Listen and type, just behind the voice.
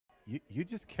You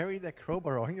just carry that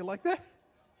crowbar on you like that?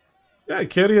 Yeah, I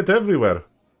carry it everywhere.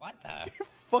 What the?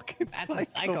 Fucking That's a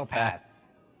psychopath.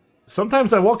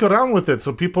 Sometimes I walk around with it,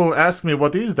 so people ask me,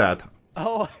 what is that?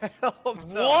 Oh, hell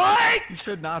no. What? You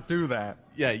should not do that.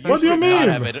 Yeah, What do you mean?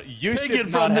 You Take it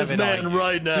from this man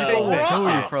right now. People will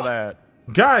kill you for that.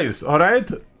 Guys, alright?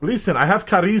 Listen, I have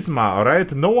charisma,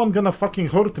 alright? No one gonna fucking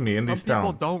hurt me in this Some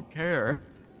people town. don't care.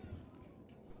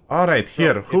 Alright,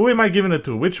 here. Who am I giving it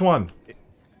to? Which one?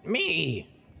 Me.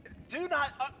 Do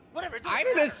not. Whatever. I'm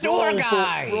the sewer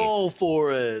guy. Roll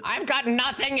for it. I've got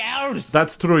nothing else.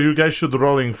 That's true. You guys should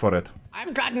rolling for it.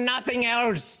 I've got nothing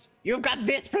else. You've got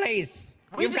this place.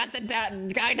 You've got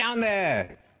the guy down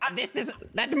there.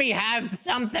 Let me have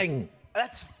something.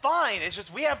 That's fine. It's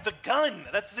just we have the gun.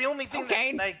 That's the only thing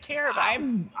that I care about.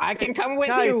 I can come with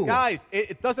you. Guys,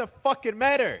 it doesn't fucking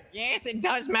matter. Yes, it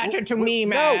does matter to me,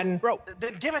 man. No, bro.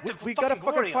 Then give it to We gotta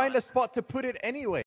fucking find a spot to put it anyway.